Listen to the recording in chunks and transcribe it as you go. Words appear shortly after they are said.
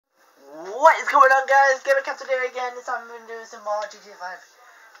What is going on, guys? Gamer Captain here again. This time I'm going to do some more GTA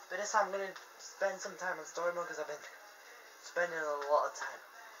 5. But this time I'm going to spend some time on story mode because I've been spending a lot of time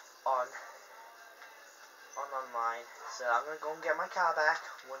on online. So I'm going to go and get my car back.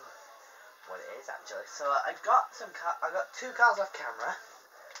 What it is actually. So I got two cars off camera.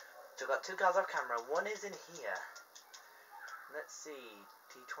 So I got two cars off camera. One is in here. Let's see.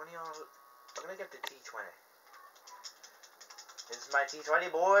 T20 or... I'm going to get the T20. This is my T20,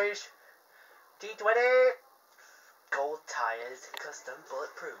 boys. T20 gold tires, custom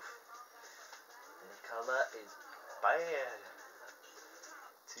bulletproof. And the color is bad.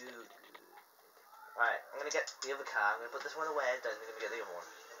 Too good. Alright, I'm gonna get the other car. I'm gonna put this one away, then I'm gonna get the other one.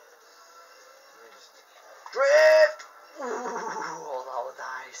 Let me just drift. Ooh, that was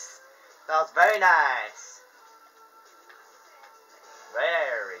nice. That was very nice.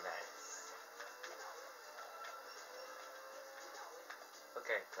 Very nice.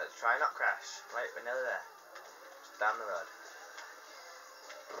 Okay, let's try not crash. Right, we're nearly there. Just down the road.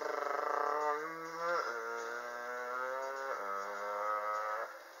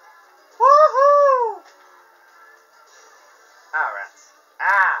 Woohoo! Ah, rats.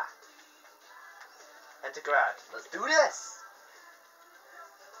 Ah! Enter garage. Let's do this!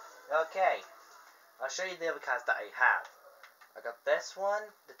 Okay. I'll show you the other cars that I have. I got this one,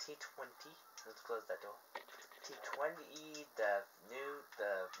 the T20. Let's close that door. T20,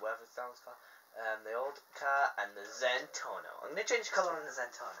 whatever it sounds called, the old car, and the Zentorno. I'm gonna change the color on the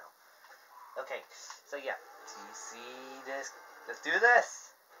Zentorno. Okay, so yeah, do you see this? Let's do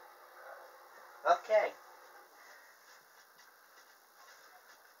this. Okay.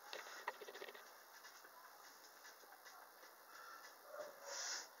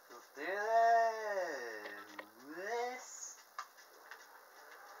 Let's do this.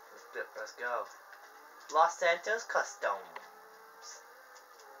 Let's go. Los Santos Customs.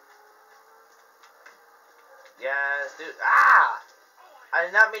 Yeah, let's do. Ah! I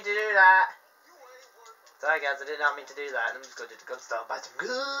did not mean to do that. Sorry, guys, I did not mean to do that. Let me just go to the gun store and buy some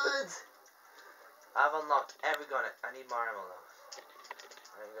goods. I've unlocked every gun. I need more ammo though.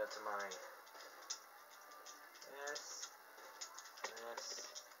 I'm gonna go to my. This.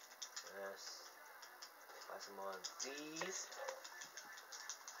 Buy some more of these.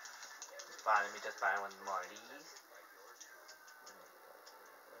 Fine, let me just buy one more of these.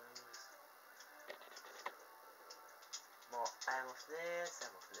 More ammo for this,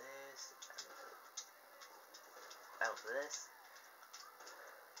 ammo for this, ammo for this,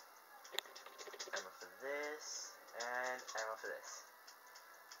 ammo for this, and ammo for this.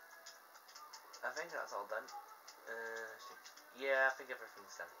 I think that's all done. Yeah, I think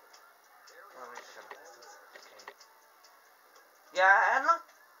everything's done. Well, let me just show my pistols. Okay. Yeah, I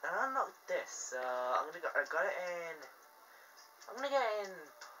unlocked this, so I got it in. I'm gonna get it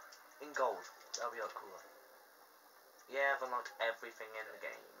in gold. That'll be a lot cooler. Yeah, I've unlocked everything in the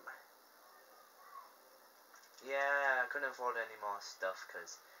game. Yeah, I couldn't afford any more stuff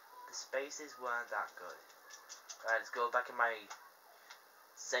because the spaces weren't that good. Alright, let's go back in my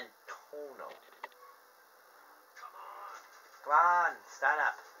Zentorno. Come on, stand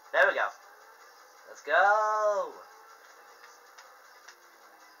up. There we go. Let's go.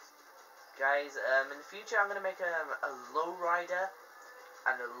 Guys, in the future I'm going to make a lowrider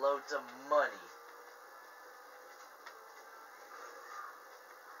and loads of money.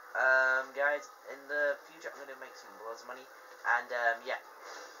 Guys, in the future I'm going to make some loads of money. And, yeah.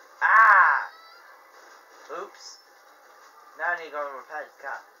 Ah! Oops. Now I need to go and repair the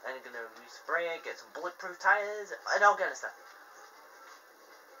car. Then I'm going to respray it, get some bulletproof tires, and all kind of stuff.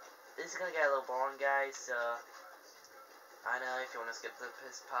 This is going to get a little boring, guys, so... I know if you want to skip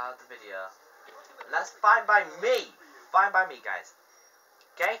this part of the video. And that's fine by me. Fine by me, guys.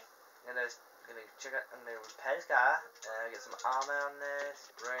 Okay? I'm gonna check out, I'm gonna repair this car. Get some armor on this,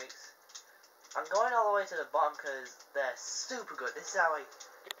 brakes. I'm going all the way to the bottom because they're super good. This is how I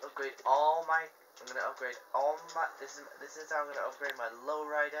upgrade all my. I'm gonna upgrade all my. This is how I'm gonna upgrade my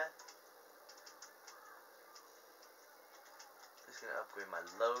lowrider. Just gonna upgrade my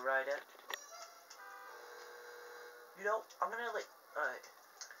lowrider. You know, I'm gonna like, alright.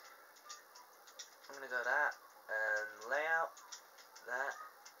 I'm gonna go that, and layout, that,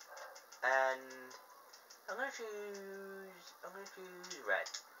 and I'm gonna choose red.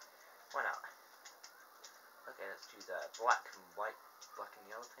 Why not? Okay, let's choose black and white, black and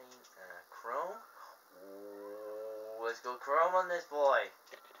yellow paint, chrome. Ooh, let's go chrome on this boy.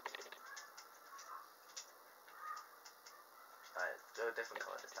 Alright, let's go a different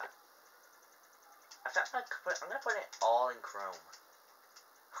color this time. I'm gonna put it all in chrome.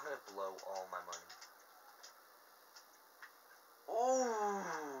 I'm gonna blow all my money.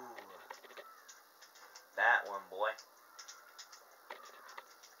 Ooh!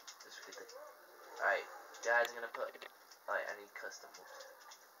 guys, I'm gonna put. Alright, I need custom wheels.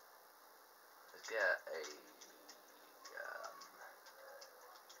 Let's get a.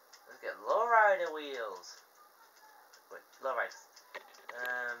 Let's get lowrider wheels. Wait, lowriders.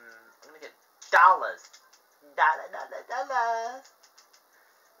 I'm gonna get dollars. Dollars.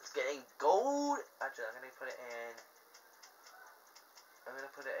 Let's get in gold. Actually, I'm gonna put it in. I'm gonna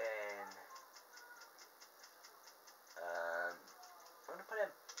put it in. I'm gonna put it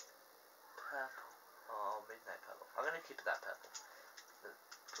in purple. Oh, midnight purple. I'm gonna keep it that purple.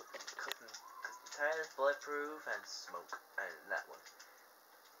 Custom tires, bulletproof, and smoke, and that one.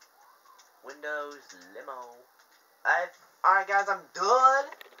 Windows, limo. Alright guys, I'm done.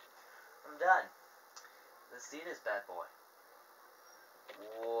 I'm done. Let's see this bad boy.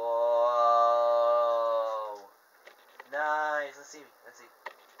 Whoa. Nice. Let's see me. Let's see.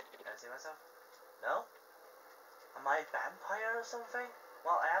 Can I see myself? No? Am I a vampire or something?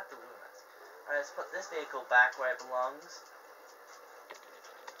 Well, I have to ruin this. Alright, let's put this vehicle back where it belongs.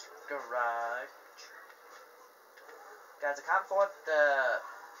 Garage. Guys, I can't afford the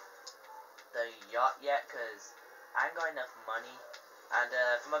yacht yet because I ain't got enough money. And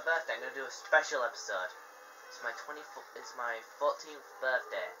for my birthday, I'm gonna do a special episode. It's my 14th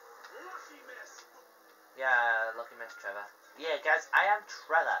birthday. Lucky miss. Yeah, lucky miss, Trevor. Yeah, guys, I am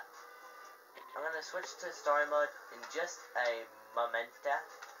Trevor. I'm gonna switch to story mode in just a moment.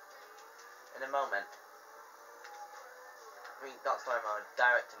 In a moment. I mean, not story mode,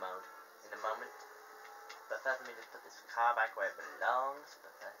 director mode. In a moment. But first, let me just put this car back where it belongs.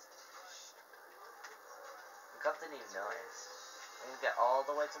 But first, the cop didn't even notice. I'm gonna get all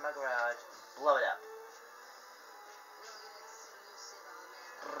the way to my garage and blow it up.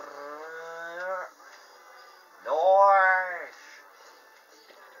 North.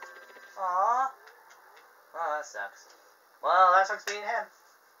 Aww. Oh, that sucks. Well, that sucks being him.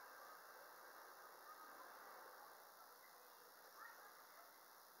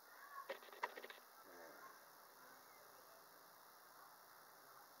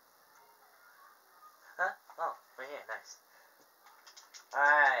 Huh? Oh, right here, nice.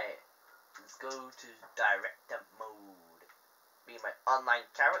 Alright, let's go to director mode. Be my online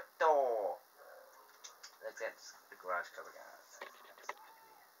character. Let's get the garage cover, guys.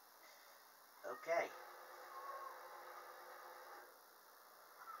 Okay.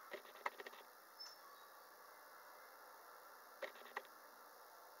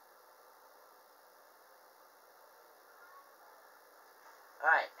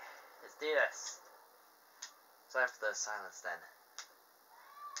 Alright, let's do this. Sorry for the silence then.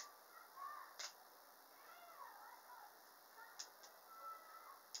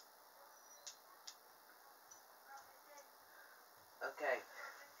 Okay.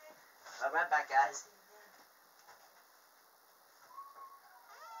 I'll be right back, guys.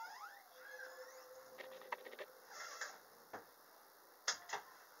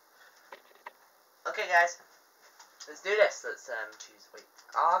 Okay, guys. Let's do this. Let's choose. Wait.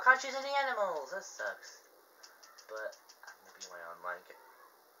 Oh, I can't choose any animals. That sucks. But I'm gonna be my online.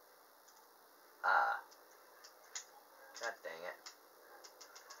 God dang it.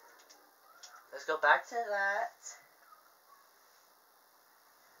 Let's go back to that.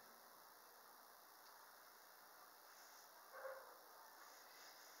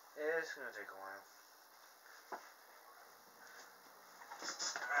 It's gonna take a while.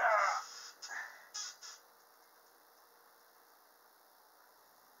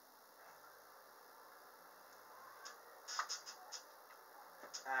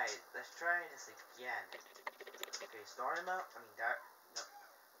 Alright, let's try this again. Okay, story mode. I mean, no,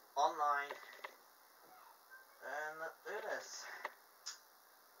 online. And let's do this.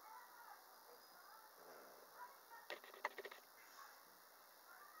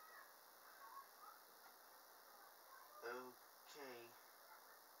 Okay.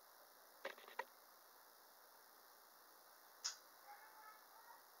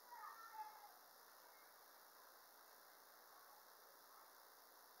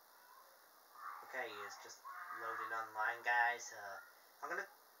 Okay, it's just loading online, guys.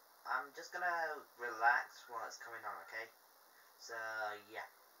 I'm just gonna relax while it's coming on, okay? So, yeah.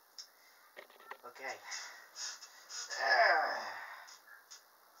 Okay. Since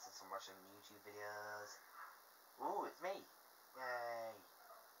I'm watching YouTube videos. Ooh, it's me. Yay.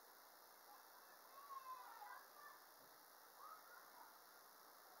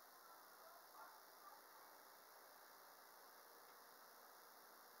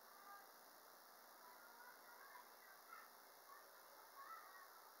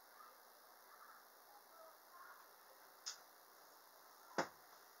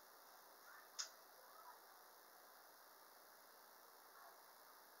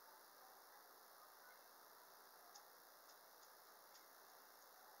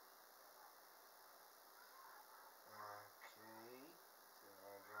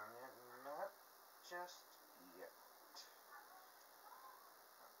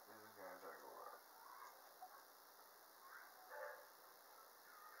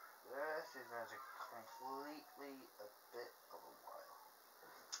 completely a bit of a while.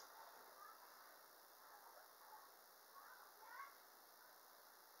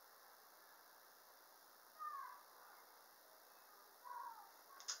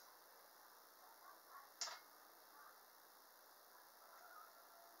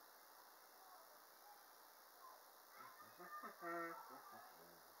 Okay.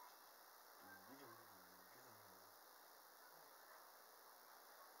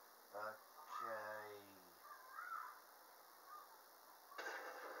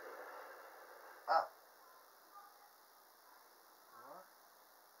 Oh. What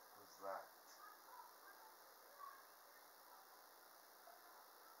was that?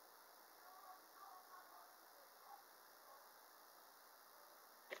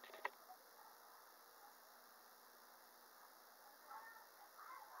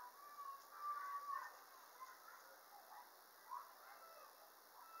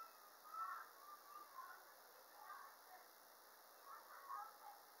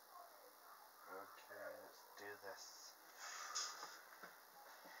 Okay, let's do this.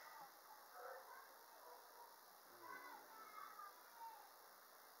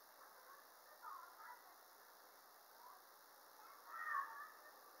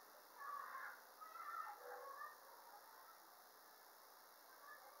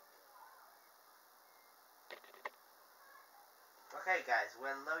 Okay guys,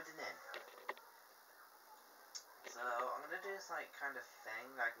 we're loading in. So I'm gonna do this like kind of thing.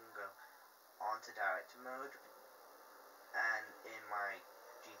 I can go onto director mode and in my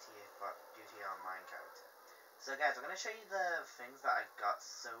GTA Online character. So guys, I'm gonna show you the things that I got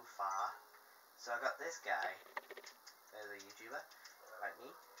so far. So I got this guy, the YouTuber, like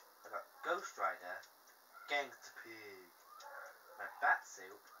me. I got Ghost Rider, Gangster Pig, my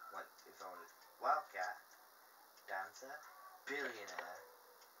Batsuit, like if I wanted Wildcat, Dancer, Billionaire,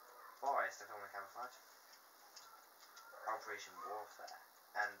 Forest if I want to camouflage, Operation Warfare,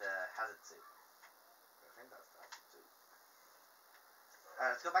 and Hazard Suit. I think that's the Hazard Suit.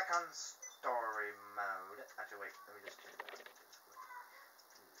 Let's go back on story mode. Actually, wait, let me just change that.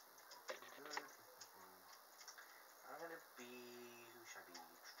 I'm gonna be... who should I be?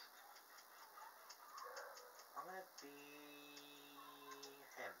 I'm gonna be...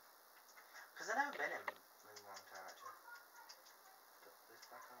 him. Because I've never been him in a long time, actually. Put this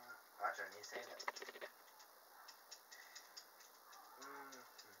back on. Actually, I need to save it.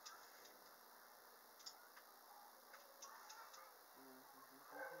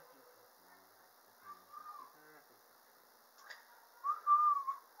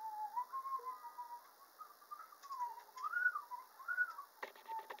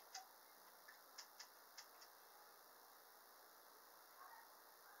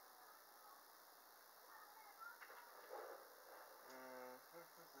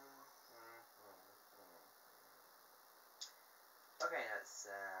 Okay, let's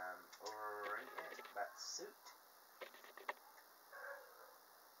rate it. That suit.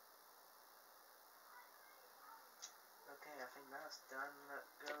 Okay, I think that's done.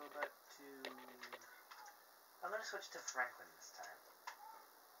 Let's go back to... I'm gonna switch to Franklin this time.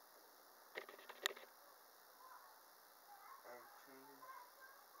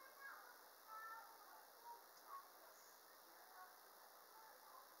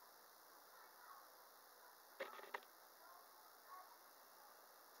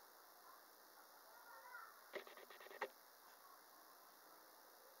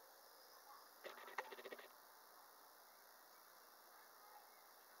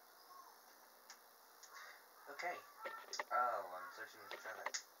 Okay. Oh, I'm searching for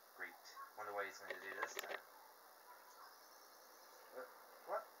Franklin. Great. Wonder what he's going to do this time.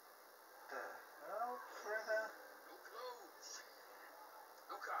 What the hell, Trevor? No clothes.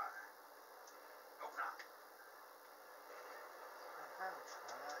 No car. No knock.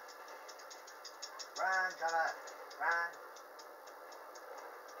 Run, Trevor! Run!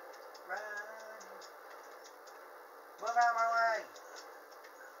 Run! Move out of my way!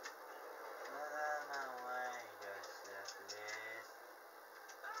 Move out of my way, just please.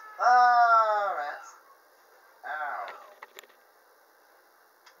 Oh, rats! Ow!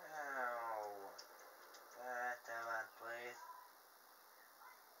 Ow! Trevor, please.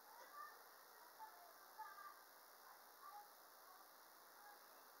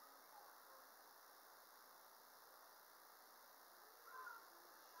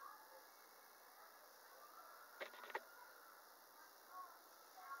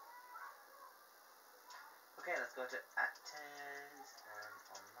 Okay, let's go to actors and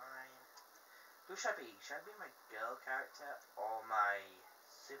online. Who should I be? Should I be my girl character or my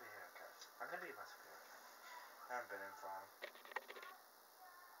superhero character? I'm gonna be my superhero character. I haven't been in for long.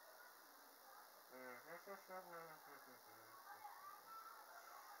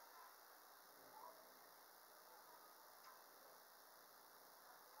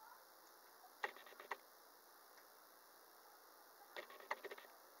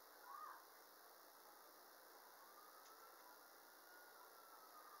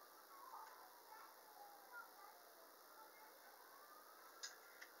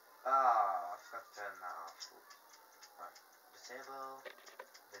 Ah, I forgot to turn that off. Right. Disable.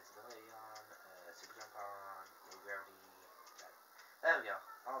 Visibility on. Super jump on. Low gravity. There we go.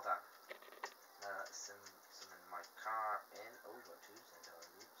 All done. Now let's summon my car in. Oh, we got two Zentorno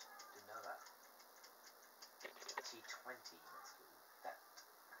loops. Didn't know that. T20. Let's go with that.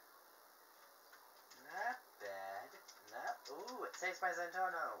 Not bad. Not. Ooh, it saves my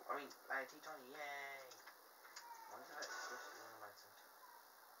Zentorno. I mean, my T20. Yay. What if I switch to one of my Zentorno?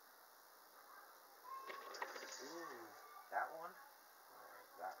 Ooh, that one? Or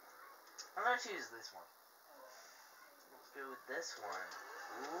that one? I'm gonna choose this one. Let's go with this one.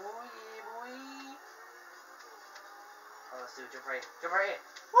 Ooh, yeah, boy. Oh, let's do jump right here. Jump right here.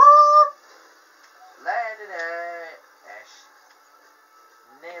 Woo! Landed it. Ash.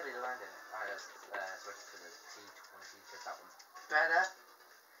 Nearly landed it. Alright, let's switch to the T20 because that one's better.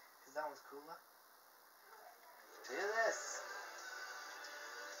 Because that one's cooler. Do this.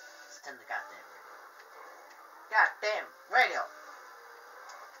 Let's turn the goddamn radio. Goddamn radio.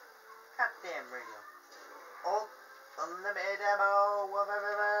 Goddamn radio. Oh, unlimited ammo.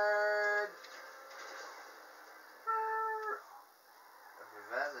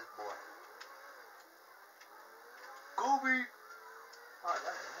 Reverse this boy. Gobi. Oh,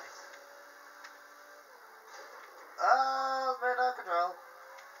 that is nice. Oh, bit of control.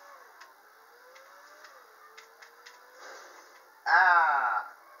 Ah.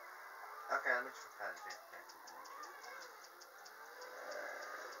 Okay, let me just prepare this.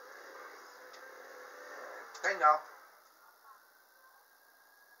 Bingo.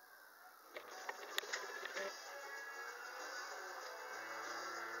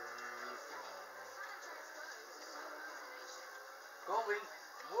 Gobi.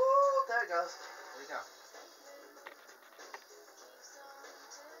 Woo, there it goes. There you go.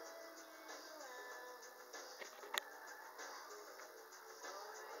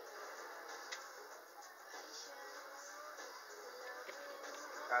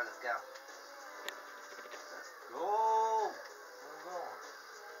 Alright, let's go. Let's go. Where we going?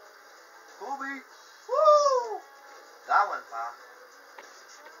 Gobi. Woo! That one, pal.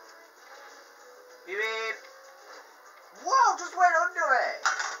 Beep beep. Whoa, just went under it.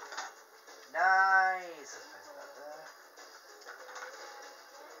 Nice. Let's place that there.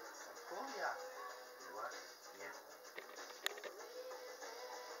 Oh, yeah. Did it work? Yeah.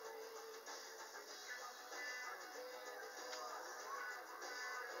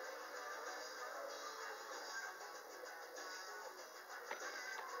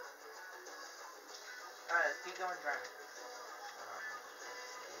 Alright, let's keep going driving.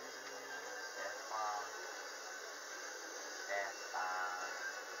 F-bomb. F-bomb.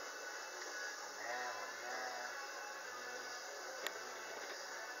 One there, one there.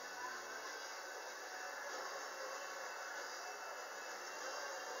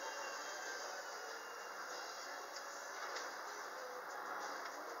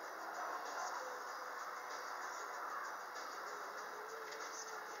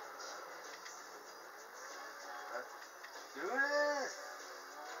 Let's do this!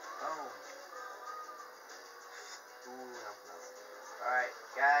 Boom. Ooh, no. Alright,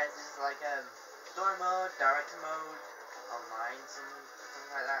 guys, this is like story mode, director mode, online,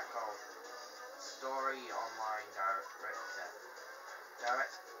 something like that called story online director.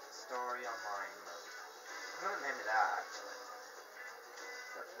 Direct story online mode. I'm gonna name it that actually.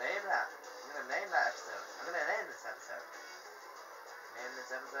 Name that. I'm gonna name that episode. I'm gonna name this episode. Name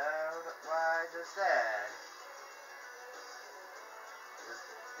this episode what I just said. Let's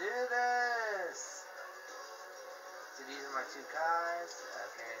do this! So these are my two cars.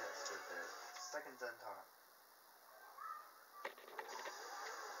 Okay, let's do the second Zentorno.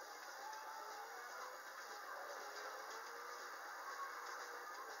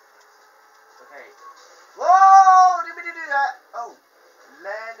 Okay. Whoa! Did we do that? Oh!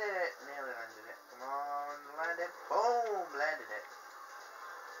 Landed it. Nearly landed it. Come on, land it. Boom! Landed it.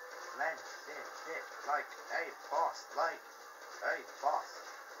 Landed it. Like a boss. Like a boss.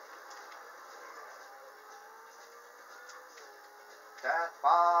 That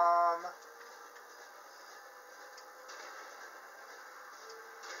bomb.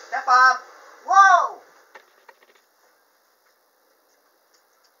 That bomb. Whoa!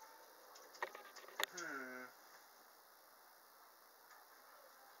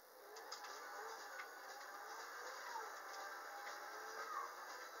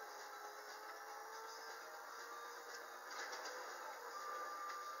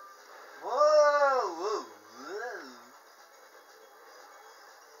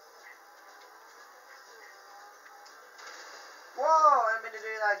 me to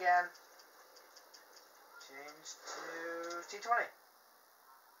do that again. Change to T20.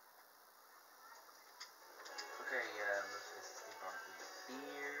 Okay, let's see on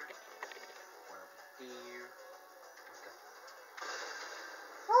here. One over here. Let's go.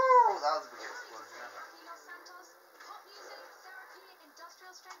 Woo! That was a big explosion, wasn't it?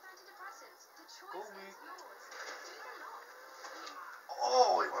 Go me.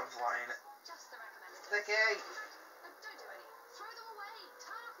 Oh, he went flying. Sticky.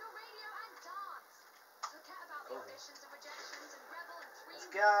 Let's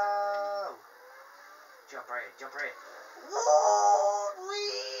go. Jump right, jump right. Whoa,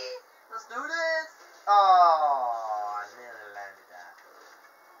 wee! Let's do this. Oh, I nearly landed that.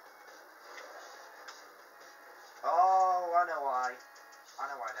 Oh, I know why. I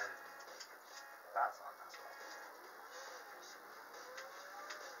know why that didn't work. That's why.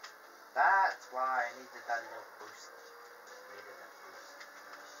 That's why I needed that little boost.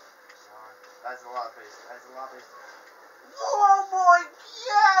 That's a lot of boost. That's a lot of boost. Oh boy,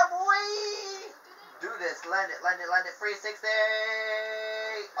 yeah, boy! Do this, land it, 360!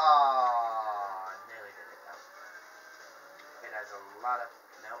 Oh, nearly did it though. It has a lot of,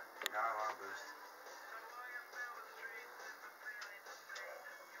 nope, not a long boost.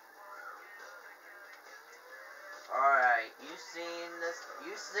 Alright, you've seen this,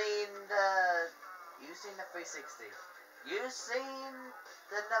 you've seen the 360. You've seen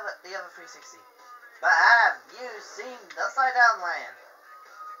the other 360. But have you seen the upside down land?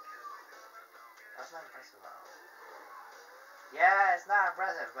 That's not impressive at all. Yeah, it's not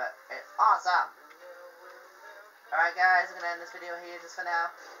impressive, but it's awesome. Alright guys, I'm going to end this video here just for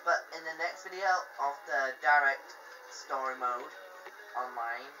now. But in the next video of the direct story mode,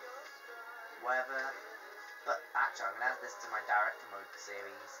 online, whatever. But actually, I'm going to add this to my direct mode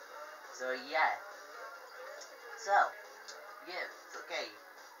series. So yeah. So, yeah, it's okay.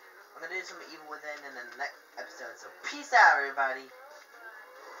 I'm going to do some Evil Within in the next episode. So peace out everybody.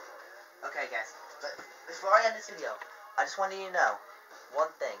 Okay guys, but before I end this video, I just want you to know one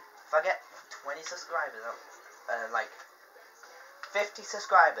thing. If I get 20 subscribers, like 50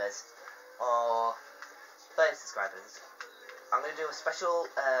 subscribers, or 30 subscribers, I'm going to do a special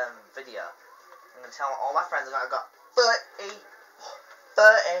video. I'm going to tell all my friends that I've got 30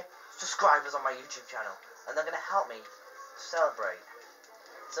 subscribers on my YouTube channel. And they're going to help me celebrate.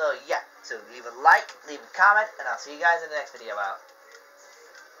 So yeah, so leave a like, leave a comment, and I'll see you guys in the next video out.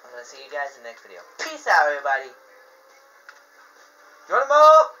 I'm going to see you guys in the next video. Peace out, everybody. You want to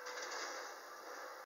move?